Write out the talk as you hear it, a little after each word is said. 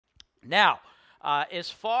Now, as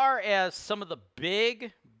far as some of the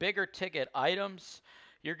bigger ticket items,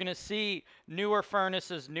 you're going to see newer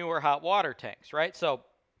furnaces, newer hot water tanks, right? So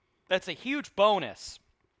that's a huge bonus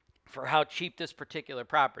for how cheap this particular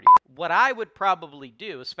property is. What I would probably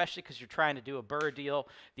do, especially because you're trying to do a BRRRR deal,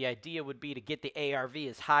 the idea would be to get the ARV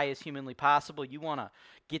as high as humanly possible. You want to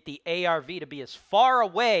get the ARV to be as far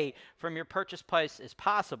away from your purchase price as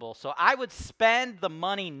possible. So I would spend the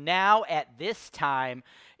money now at this time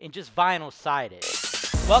in just vinyl sided.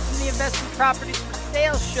 Welcome to the Investment Properties for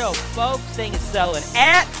Sale Show, folks. Saying it's selling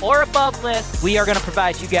at or above list. We are going to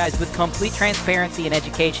provide you guys with complete transparency and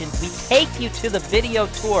education. We take you to the video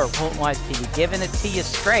tour, HoltonWise TV, giving it to you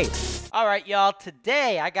straight. All right, y'all.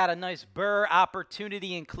 Today I got a nice BRRRR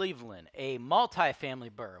opportunity in Cleveland, a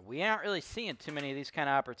multifamily BRRRR. We aren't really seeing too many of these kind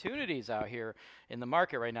of opportunities out here in the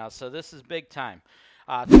market right now, so this is big time.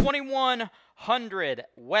 2100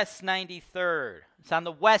 West 93rd. It's on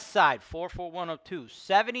the west side, 44102,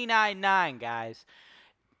 79.9, guys.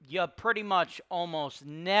 You pretty much almost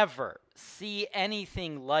never see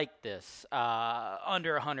anything like this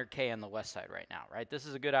under 100K on the west side right now, right? This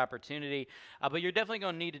is a good opportunity, but you're definitely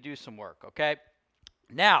going to need to do some work, okay?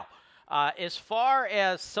 Now, as far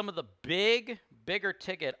as some of the bigger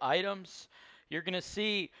ticket items, you're going to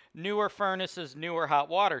see newer furnaces, newer hot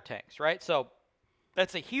water tanks, right? So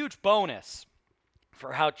that's a huge bonus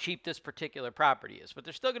for how cheap this particular property is. But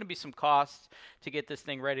there's still going to be some costs to get this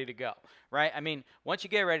thing ready to go, right? I mean, once you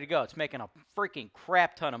get ready to go, it's making a freaking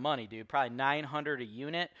crap ton of money, dude. Probably $900 a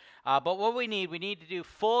unit. But what we need to do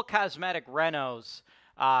full cosmetic renos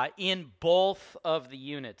in both of the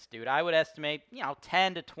units, dude. I would estimate,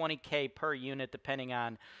 10 to 20K per unit, depending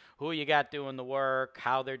on who you got doing the work,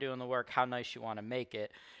 how they're doing the work, how nice you want to make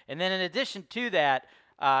it. And then in addition to that,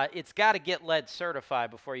 it's got to get lead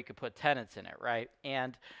certified before you can put tenants in it, right?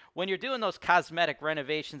 And when you're doing those cosmetic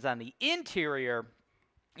renovations on the interior,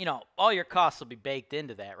 all your costs will be baked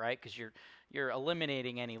into that, right? Because you're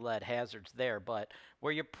eliminating any lead hazards there. But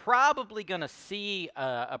where you're probably going to see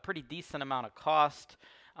a pretty decent amount of cost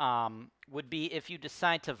would be if you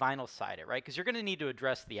decide to vinyl side it, right? Because you're going to need to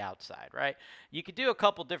address the outside, right? You could do a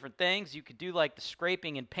couple different things. You could do like the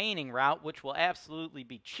scraping and painting route, which will absolutely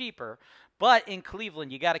be cheaper. But in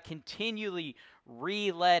Cleveland, you got to continually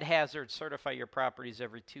lead hazard certify your properties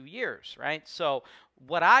every 2 years, right? So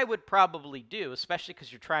what I would probably do, especially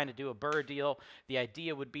because you're trying to do a BRRRR deal, the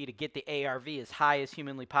idea would be to get the ARV as high as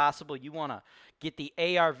humanly possible. You want to get the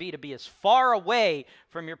ARV to be as far away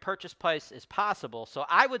from your purchase price as possible. So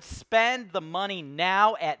I would spend the money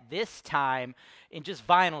now at this time in just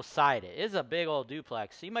vinyl sided. It is a big old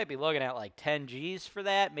duplex. So you might be looking at like 10 G's for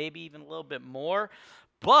that, maybe even a little bit more.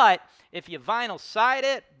 But if you vinyl side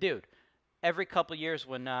it, dude, every couple of years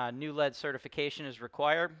when new lead certification is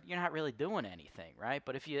required, you're not really doing anything, right?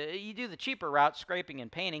 But if you do the cheaper route, scraping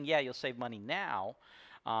and painting, yeah, you'll save money now.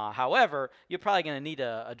 However, you're probably going to need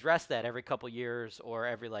to address that every couple of years or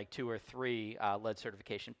every like 2 or 3 lead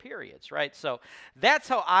certification periods, right? So that's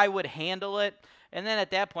how I would handle it. And then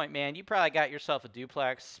at that point, man, you probably got yourself a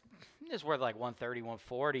duplex. It's worth like 130,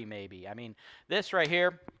 140 maybe. I mean, this right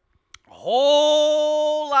here, a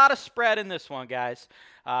whole lot of spread in this one, guys.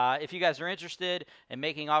 If you guys are interested in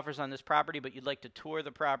making offers on this property, but you'd like to tour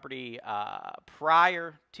the property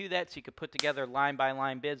prior to that so you could put together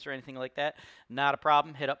line-by-line bids or anything like that, not a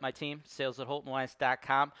problem. Hit up my team,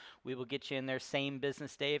 sales@HoltonWise.com. We will get you in there same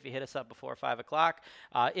business day if you hit us up before 5 o'clock.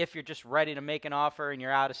 If you're just ready to make an offer and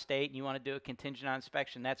you're out of state and you want to do a contingent on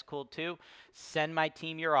inspection, that's cool too. Send my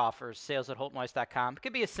team your offers, sales@HoltonWise.com. It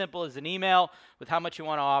could be as simple as an email with how much you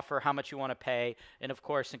want to offer, how much you want to pay, and of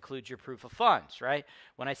course include your proof of funds, right?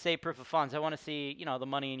 When I say proof of funds, I want to see, the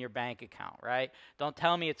money in your bank account, right? Don't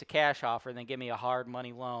tell me it's a cash offer and then give me a hard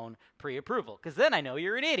money loan pre-approval, because then I know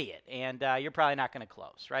you're an idiot and you're probably not going to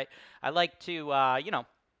close, right? I like to,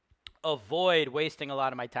 avoid wasting a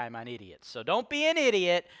lot of my time on idiots. So don't be an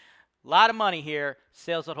idiot. A lot of money here.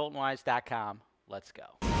 Sales@HoltonWise.com. Let's go.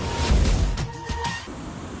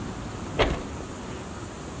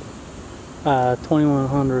 Uh,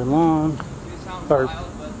 2100 long. It sounds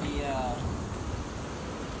wild, but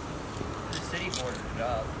the city boarded it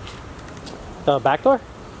up. The back door?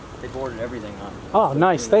 They boarded everything up. Oh,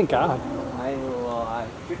 nice. Thank God. I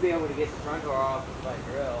should be able to get the front door off with my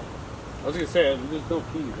drill. I was going to say, there's no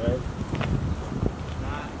keys, right?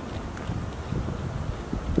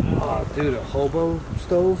 Oh, dude, a hobo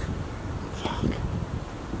stove? Fuck.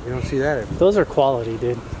 You don't see that everywhere. Those are quality,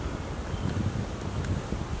 dude.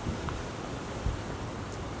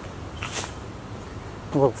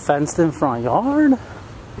 A little fenced in front yard.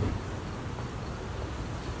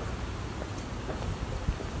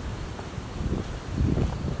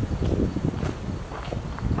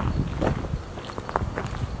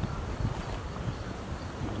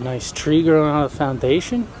 Nice tree growing out of the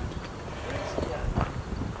foundation.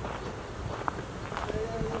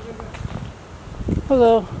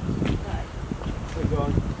 Hello. How's it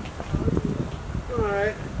going?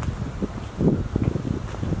 Alright.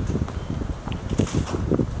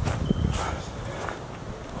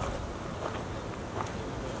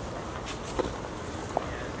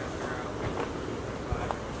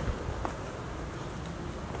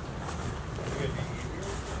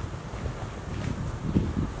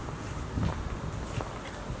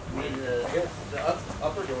 The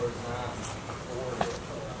upper door is not forward.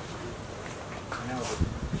 I know, but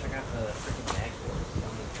check out the freaking back doors. Some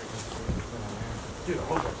of the freaking screws in there. Dude,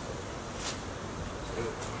 hold on.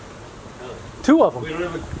 Two of them. We don't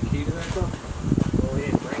have a key to that stuff? Well, we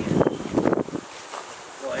didn't bring it.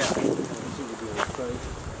 Well, yeah. Let's see what we do on this side.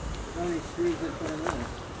 How many screws they put in there?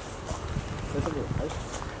 That's a little pipe.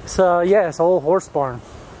 So yeah, it's a old horse barn.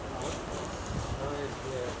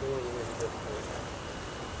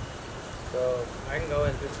 So I can go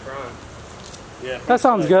in through the front. Yeah. That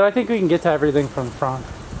sounds good. I think we can get to everything from the front.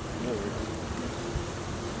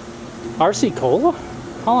 RC Cola?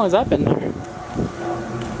 How long has that been there?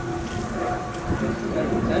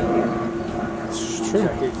 It's true.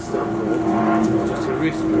 It's still cool. Just a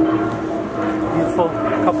recent. Beautiful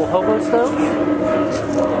couple hobo stoves.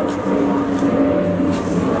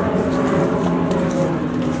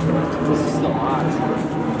 This is still hot.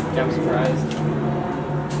 I'm surprised.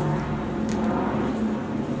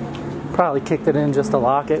 Probably kicked it in just to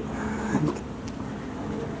lock it.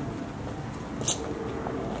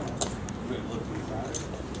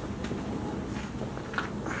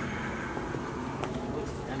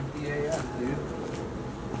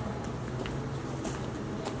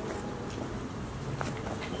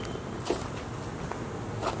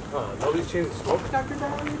 Nobody's changed the smoke detector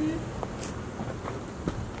down yet?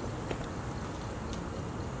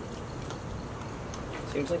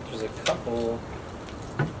 Seems like there's a couple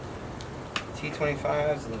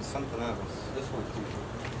T25s and something else. This one's too.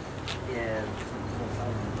 Yeah.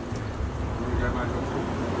 You got my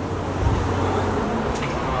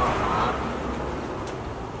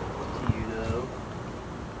To you though.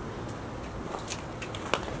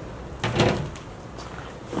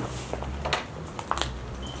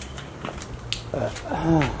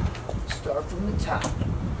 Start from the top.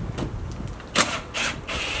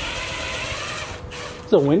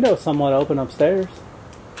 There's a window somewhat open upstairs.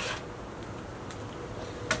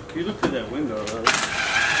 If you look through that window,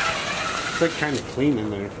 it's like kind of clean in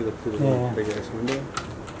there if you look through the Yeah. big ass window.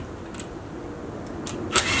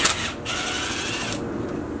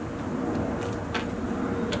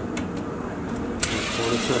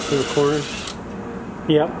 To the corner.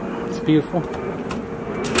 Yep, it's beautiful. Can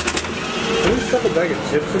you stuff a bag of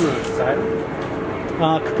chips in the side?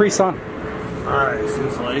 Capri Sun. Alright, it's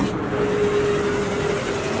insulation.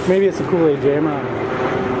 Maybe it's a Kool-Aid jammer on it.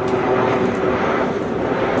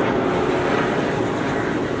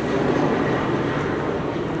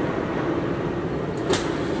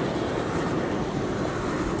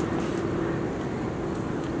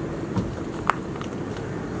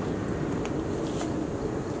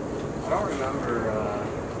 I don't remember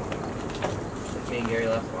if me and Gary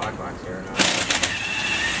left the lockbox here or not.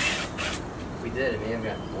 If we did, it may have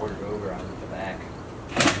gotten boarded over on the back.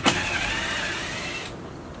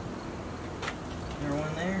 There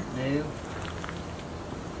one there? No.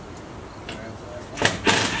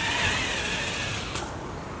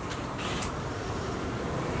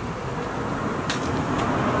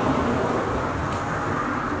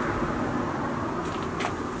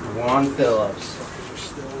 Juan Phillips. We're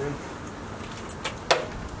still in.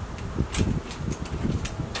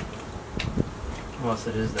 Unless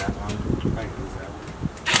it is that one. I think it's that one.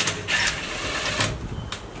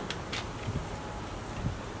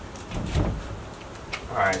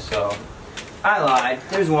 Alright, so I lied.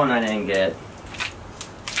 There's one I didn't get.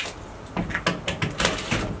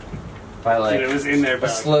 By like Dude, it was in there, a but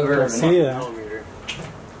sliver of see an that. millimeter.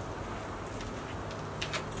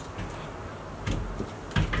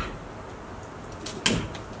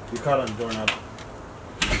 You caught on the doorknob.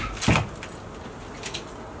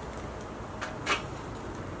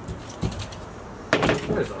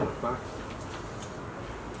 Where's the box?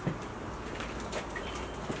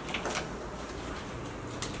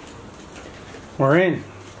 We're in.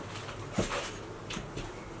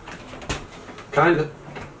 Kinda.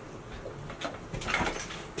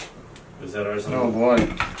 Is that ours on Oh boy.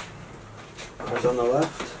 ours on the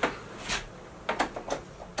left?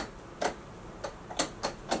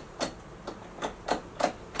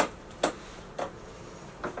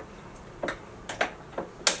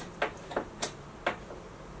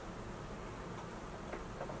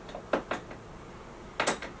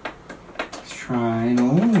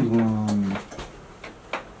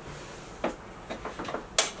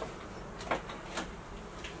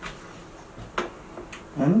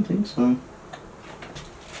 I don't think so.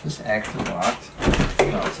 Is this actually locked?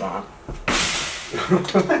 No, it's not.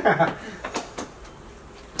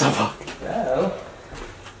 Hello.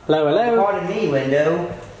 Hello, hello. Pardon me,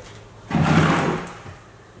 window.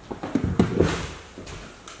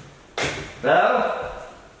 Hello?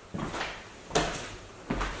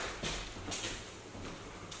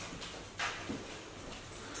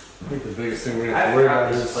 I think the biggest thing we're gonna I have to worry forgot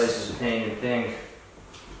about this is place is a pain in the thing.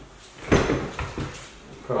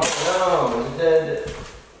 Oh no, it's a dead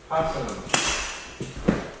possum.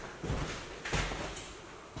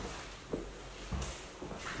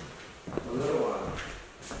 A little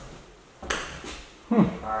one.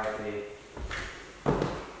 R.I.P.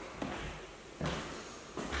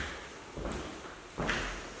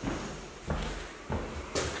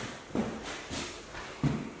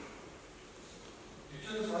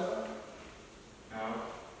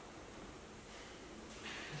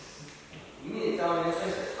 You need to tell me this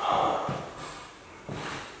place is power.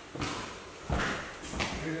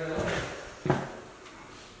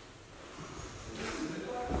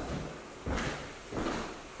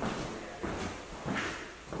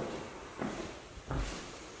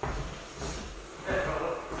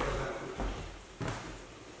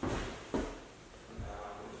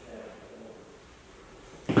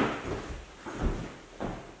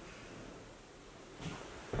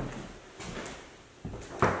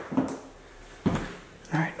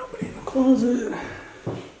 Alright, nobody in the closet.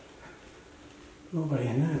 Nobody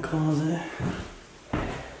in that closet.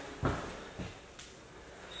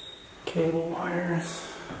 Cable wires.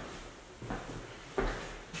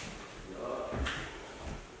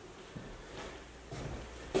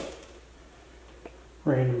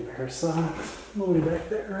 Random pair of socks. Nobody back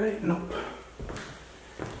there, right? Nope.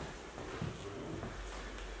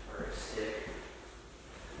 Or a stick.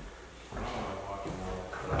 I don't want to walk in all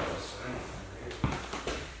clothes.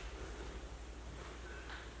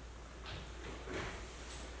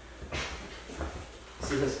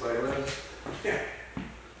 See the spider webs? Yeah.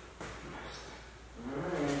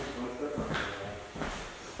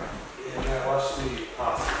 Yeah, watch the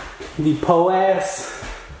possum. The po-ass.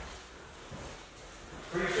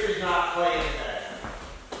 Pretty sure he's not playing that.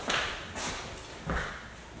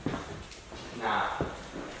 Nah.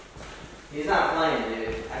 He's not playing,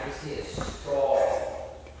 dude. I can see his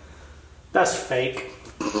skull. That's fake.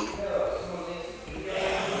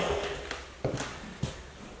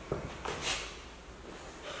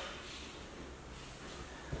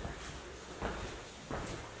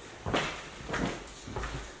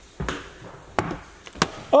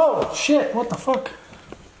 Oh shit, what the fuck?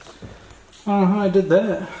 I don't know how I did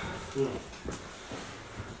that.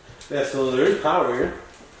 Yeah, so there is power here.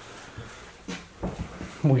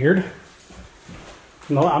 Weird.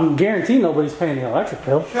 No, I'm guaranteed nobody's paying the electric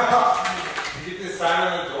bill. Did you get this sign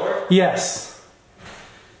on the door? Yes.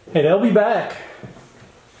 Hey, they'll be back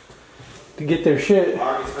to get their shit.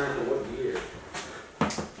 August 9th of what year?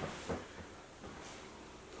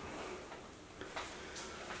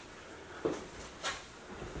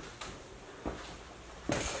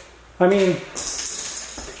 I mean,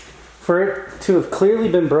 for it to have clearly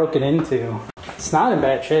been broken into, it's not in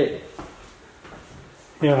bad shape.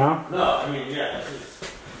 You know? No, I mean, yeah, this is...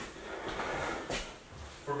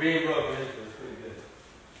 For being broken into, it's pretty good.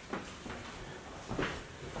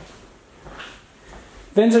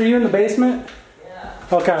 Vince, are you in the basement? Yeah.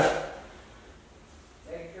 Okay.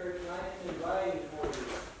 Make sure it's nice and dry for you.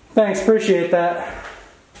 Thanks, appreciate that.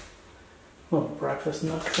 Little breakfast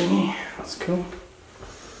nook thingy. That's cool.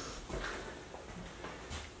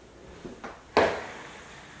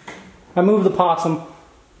 I moved the possum.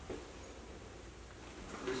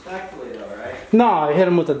 Respectfully though, right? No, I hit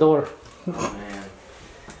him with the door. Oh man.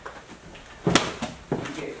 You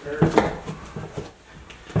get hurt.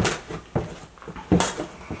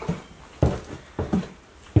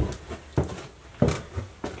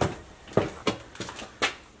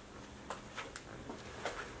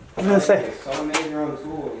 I'm gonna say, So made your own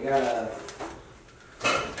tool. You got a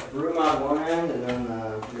broom on one end and then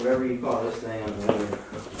whatever you call this thing on the other.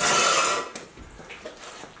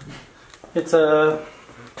 it's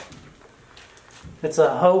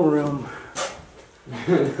a hoe room.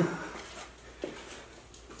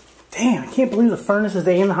 Damn, I can't believe the furnaces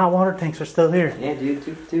and the hot water tanks are still here. Yeah, dude,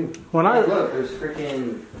 2 for 2. When I Look, there's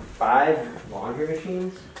freaking 5 laundry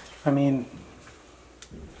machines. I mean,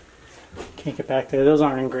 can't get back there. Those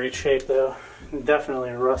aren't in great shape though.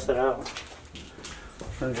 Definitely rusted out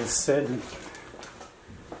from just sitting.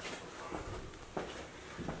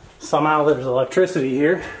 Somehow there's electricity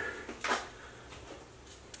here.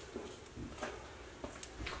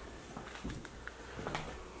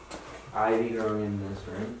 ivy growing in this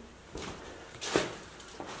room.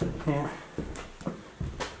 Yeah.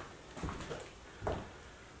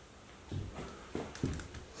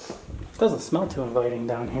 Doesn't smell too inviting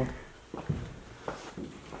down here.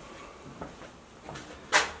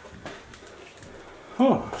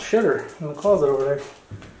 Oh, sugar in the closet over there.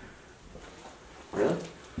 Really?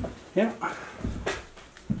 Yeah.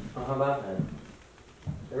 Oh, how about that?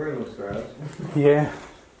 The room looks gross. Yeah.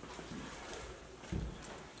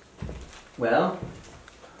 Well,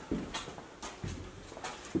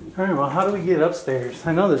 Alright, well, how do we get upstairs?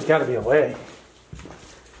 I know there's got to be a way.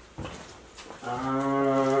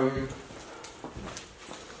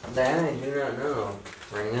 that I do not know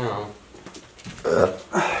right now.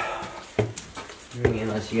 I mean,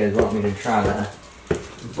 unless you guys want me to try to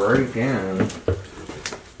break in.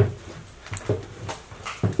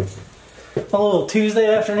 A little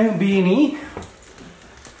Tuesday afternoon B&E.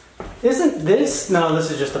 Isn't this? No,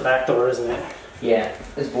 this is just the back door, isn't it? Yeah,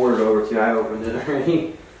 it's boarded over too. I opened it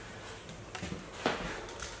already.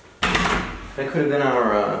 That could have been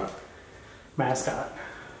our Mascot.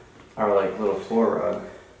 like little floor rug.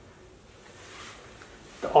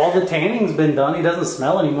 All the tanning's been done. He doesn't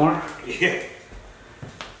smell anymore. Yeah.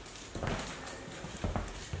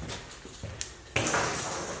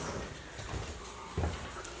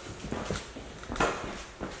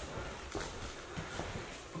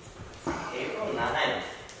 April 9th.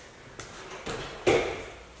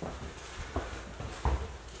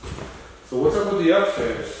 So what's up with the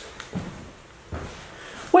upstairs?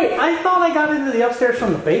 Wait, I thought I got into the upstairs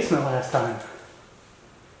from the basement last time.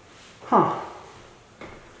 Huh.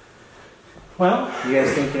 Well, You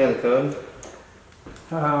guys think you know the code?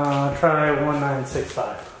 try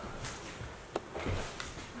 1965.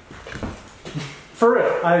 For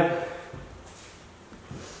real,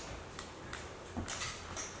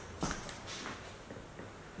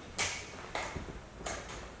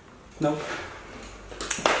 Nope.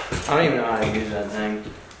 I don't even know how to use that thing.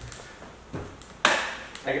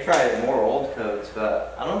 I could try more old codes,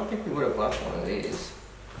 but I don't think we would have left one of these.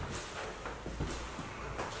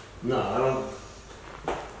 No,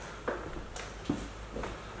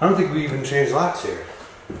 I don't think we even changed locks here.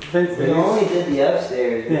 Vince, We only did the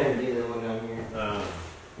upstairs. We Yeah. didn't do the one down here.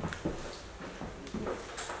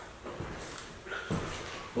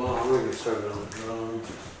 Well, I'm gonna get started on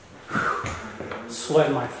the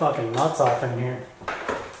sweating my fucking nuts off in here.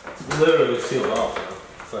 literally sealed off.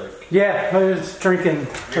 It's like Yeah, I was drinking,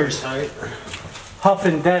 very tight.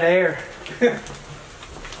 huffing dead air.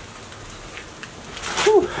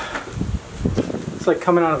 Whew. It's like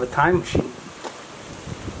coming out of a time machine.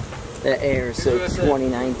 That air is so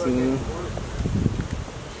 2019.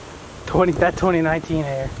 2019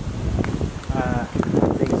 air.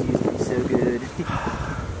 Things used to be so good.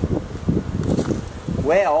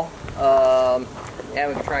 Well, yeah,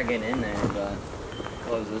 we could try getting in there, but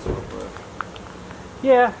close this real quick.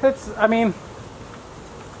 Yeah, I mean,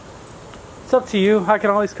 it's up to you. I can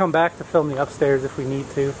always come back to film the upstairs if we need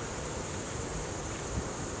to.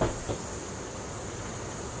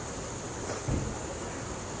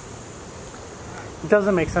 It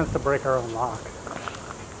doesn't make sense to break our own lock.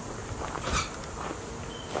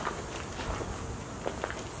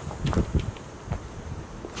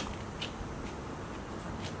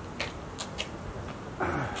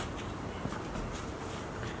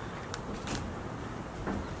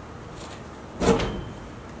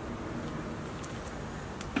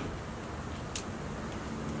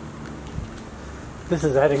 This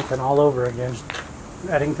is Eddington all over again.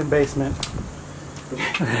 Eddington basement.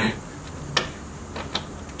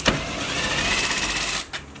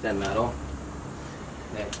 That metal.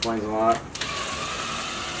 That explains a lot.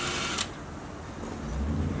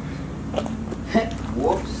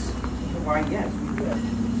 Whoops. Why, yes, we did.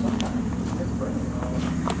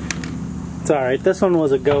 It's alright, this one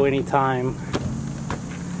was a go anytime.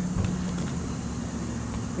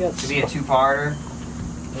 To be a two-parter.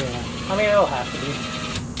 Yeah, I mean, it'll have to be.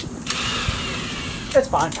 It's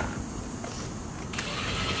fine.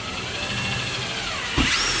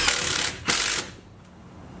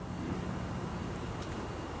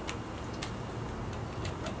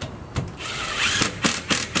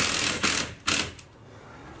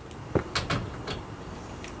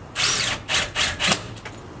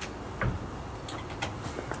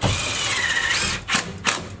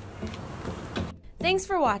 Thanks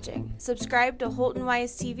for watching. Subscribe to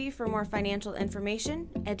HoltonWise TV for more financial information,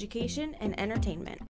 education, and entertainment.